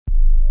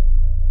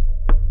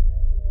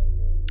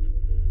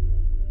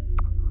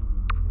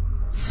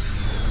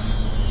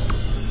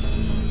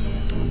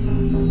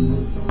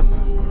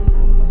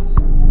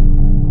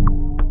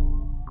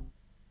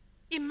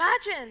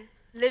Imagine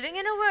living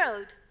in a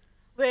world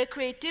where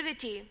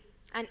creativity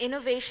and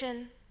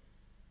innovation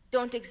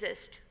don't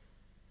exist.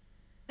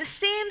 The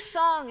same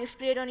song is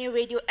played on your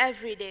radio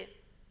every day.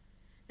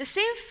 The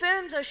same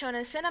films are shown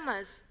in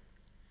cinemas.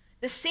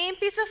 The same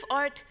piece of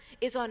art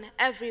is on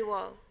every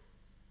wall.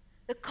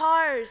 The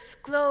cars,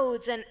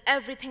 clothes, and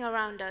everything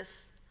around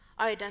us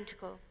are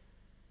identical.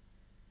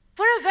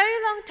 For a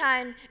very long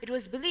time, it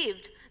was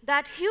believed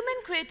that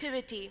human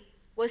creativity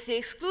was the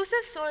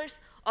exclusive source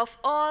of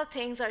all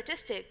things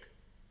artistic.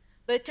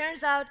 But it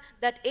turns out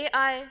that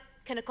AI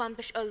can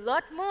accomplish a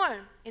lot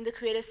more in the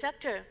creative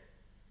sector.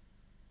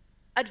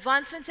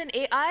 Advancements in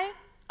AI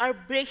are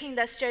breaking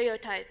that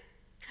stereotype.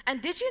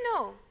 And did you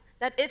know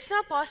that it's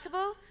now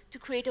possible to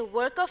create a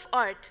work of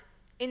art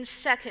in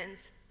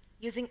seconds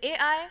using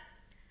AI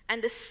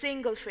and a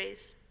single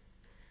phrase?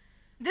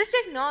 This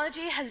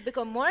technology has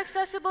become more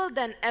accessible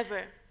than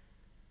ever.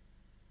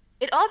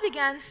 It all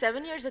began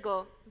 7 years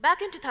ago,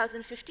 back in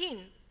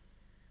 2015.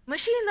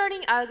 Machine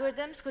learning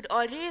algorithms could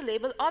already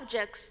label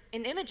objects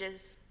in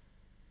images.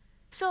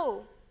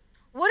 So,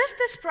 what if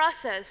this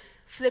process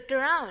flipped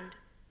around?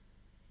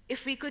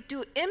 If we could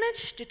do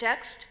image to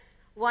text,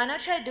 why not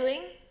try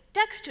doing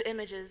text to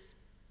images?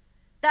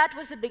 That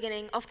was the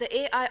beginning of the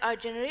AI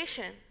art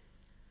generation.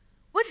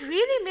 What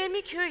really made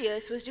me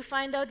curious was to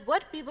find out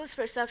what people's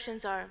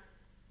perceptions are,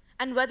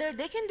 and whether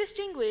they can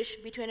distinguish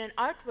between an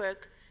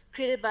artwork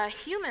created by a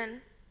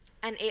human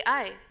and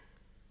AI.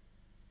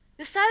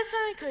 To satisfy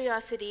my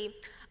curiosity,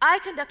 I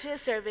conducted a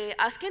survey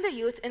asking the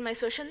youth in my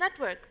social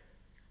network.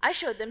 I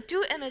showed them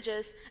 2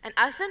 images and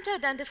asked them to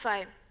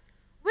identify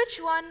which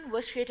one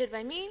was created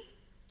by me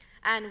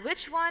and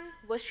which one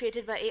was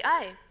created by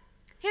AI.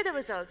 Here are the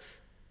results.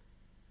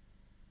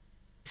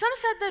 Some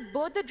said that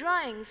both the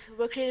drawings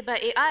were created by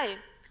AI,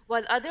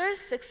 while others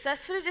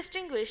successfully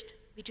distinguished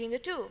between the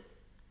two.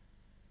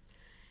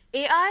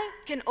 AI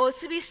can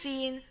also be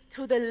seen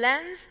through the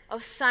lens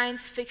of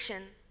science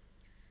fiction,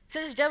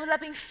 such as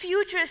developing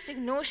futuristic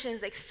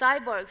notions like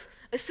cyborgs,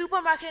 a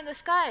supermarket in the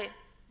sky,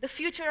 the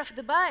future of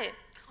Dubai,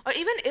 or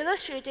even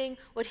illustrating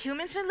what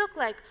humans may look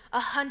like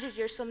 100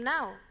 years from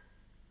now.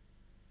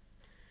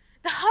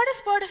 The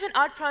hardest part of an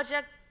art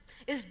project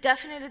is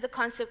definitely the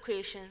concept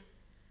creation.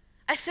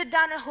 I sit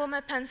down and hold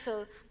my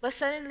pencil, but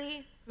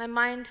suddenly my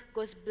mind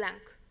goes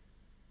blank.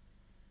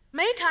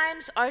 Many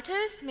times,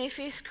 artists may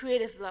face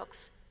creative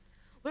blocks,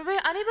 where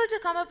we're unable to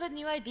come up with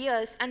new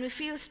ideas and we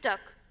feel stuck.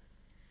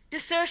 To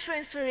search for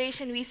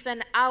inspiration, we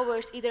spend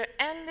hours either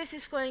endlessly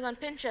scrolling on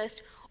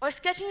Pinterest or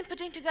sketching and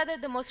putting together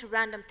the most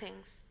random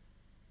things.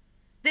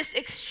 This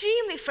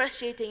extremely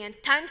frustrating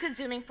and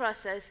time-consuming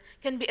process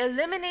can be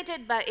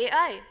eliminated by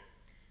AI.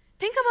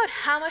 Think about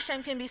how much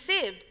time can be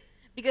saved.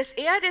 Because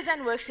AI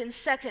design works in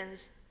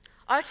seconds,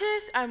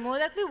 artists are more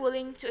likely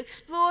willing to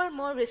explore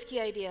more risky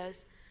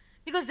ideas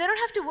because they don't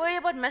have to worry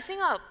about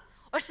messing up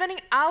or spending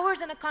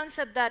hours on a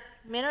concept that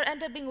may not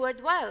end up being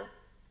worthwhile.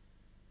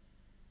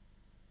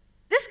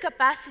 This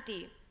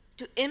capacity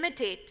to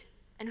imitate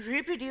and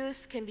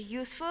reproduce can be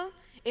useful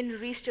in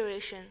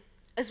restoration,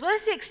 as well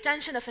as the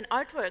extension of an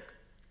artwork.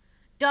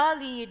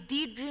 DALL-E,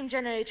 Deep Dream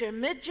Generator,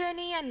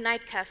 Midjourney, and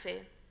Night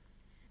Cafe.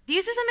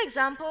 These are some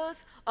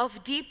examples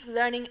of deep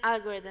learning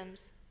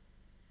algorithms.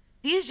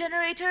 These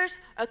generators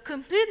are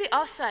completely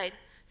offsite,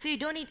 so you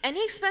don't need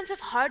any expensive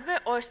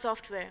hardware or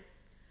software.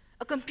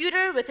 A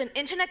computer with an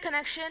internet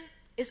connection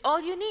is all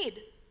you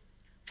need.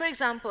 For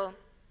example,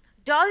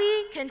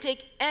 DALL-E can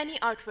take any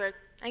artwork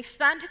and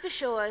expand it to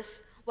show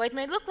us what it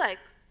might look like.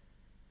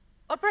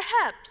 Or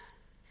perhaps,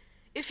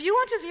 if you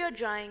want to view a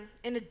drawing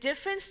in a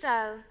different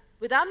style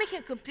without making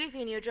a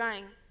completely new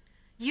drawing,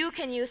 you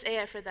can use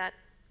AI for that.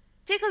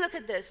 Take a look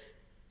at this.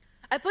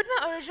 I put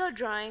my original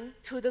drawing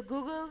through the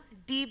Google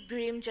Deep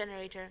Dream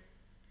Generator,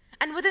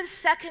 and within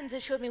seconds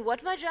it showed me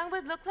what my drawing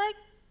would look like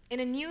in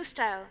a new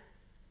style.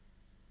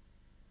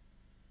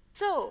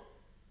 So,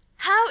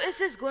 how is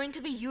this going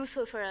to be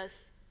useful for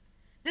us?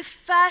 This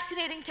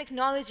fascinating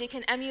technology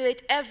can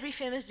emulate every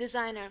famous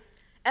designer,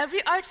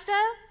 every art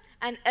style,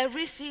 and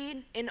every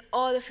scene in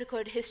all of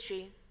recorded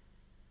history.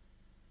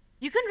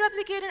 You can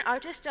replicate an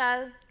artist's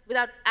style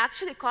without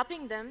actually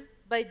copying them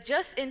by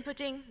just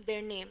inputting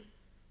their name.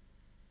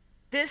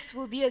 This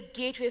will be a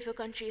gateway for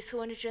countries who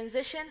want to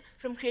transition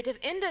from creative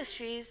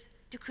industries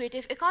to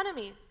creative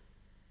economy.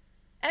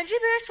 Entry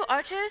barriers for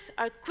artists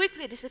are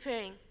quickly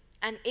disappearing,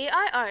 and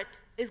AI art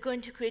is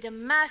going to create a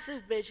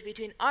massive bridge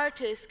between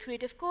artists,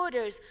 creative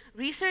coders,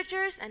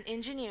 researchers, and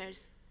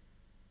engineers.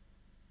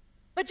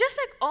 But just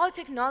like all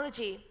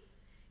technology,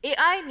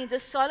 AI needs a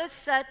solid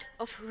set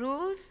of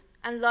rules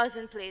and laws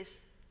in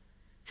place,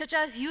 such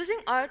as using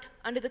art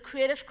under the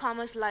Creative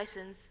Commons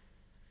license.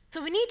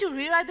 So we need to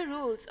rewrite the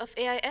rules of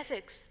AI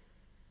ethics.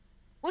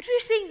 What we're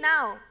seeing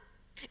now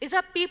is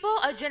that people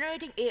are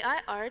generating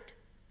AI art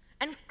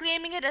and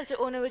claiming it as their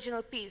own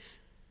original piece.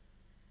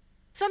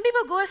 Some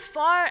people go as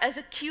far as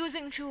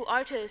accusing true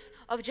artists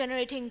of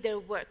generating their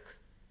work.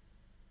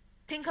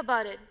 Think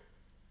about it.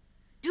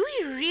 Do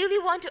we really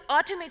want to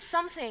automate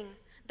something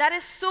that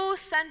is so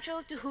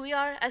central to who we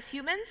are as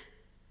humans?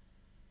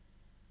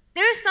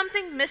 There is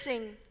something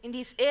missing in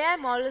these AI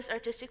models'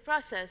 artistic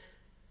process.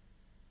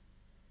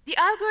 The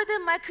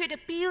algorithm might create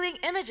appealing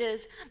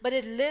images, but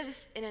it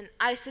lives in an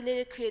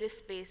isolated creative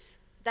space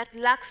that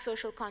lacks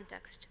social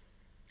context,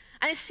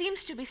 and it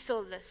seems to be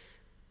soulless.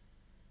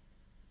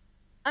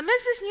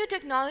 Amidst this new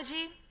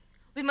technology,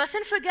 we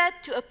mustn't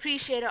forget to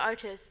appreciate our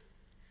artists,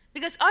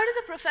 because art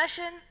as a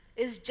profession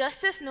is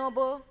just as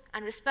noble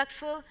and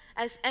respectful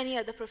as any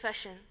other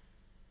profession.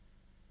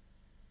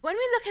 When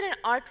we look at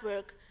an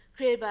artwork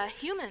created by a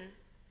human,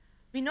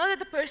 we know that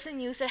the person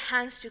used their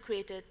hands to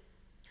create it,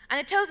 and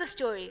it tells a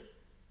story.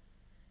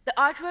 The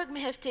artwork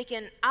may have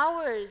taken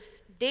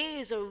hours,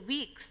 days, or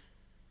weeks.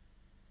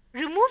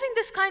 Removing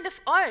this kind of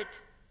art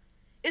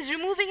is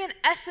removing an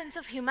essence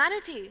of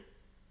humanity.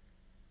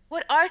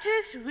 What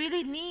artists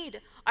really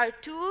need are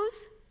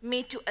tools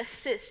made to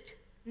assist,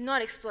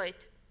 not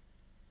exploit.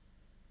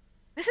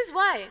 This is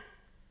why,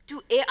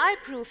 to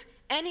AI-proof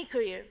any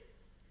career,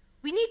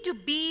 we need to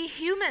be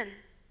human.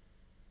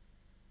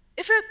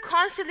 If we're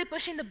constantly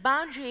pushing the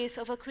boundaries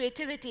of our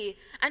creativity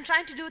and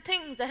trying to do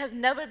things that have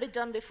never been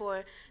done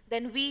before,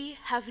 then we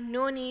have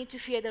no need to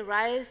fear the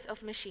rise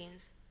of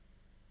machines.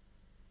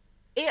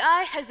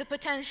 AI has the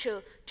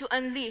potential to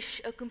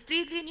unleash a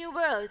completely new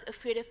world of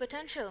creative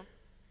potential.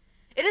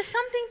 It is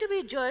something to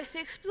be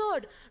joyously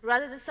explored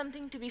rather than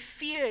something to be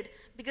feared,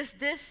 because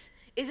this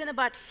isn't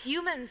about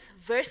humans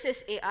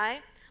versus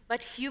AI,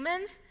 but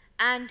humans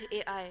and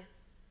AI.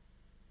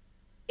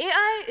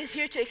 AI is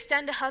here to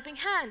extend a helping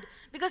hand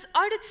because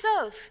art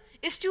itself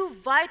is too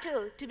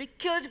vital to be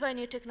killed by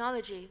new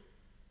technology.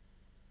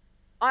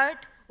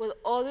 Art will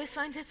always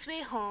find its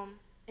way home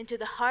into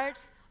the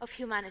hearts of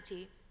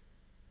humanity.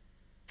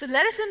 So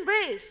let us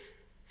embrace,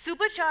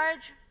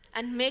 supercharge,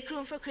 and make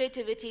room for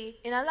creativity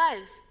in our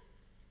lives.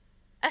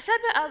 As said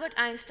by Albert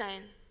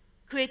Einstein,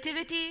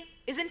 creativity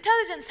is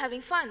intelligence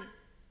having fun.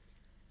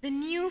 The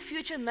new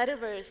future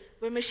metaverse,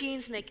 where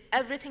machines make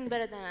everything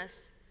better than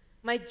us,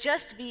 might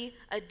just be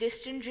a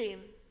distant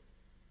dream.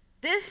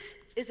 This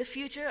is the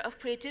future of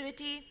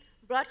creativity,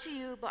 brought to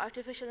you by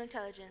artificial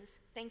intelligence.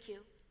 Thank you.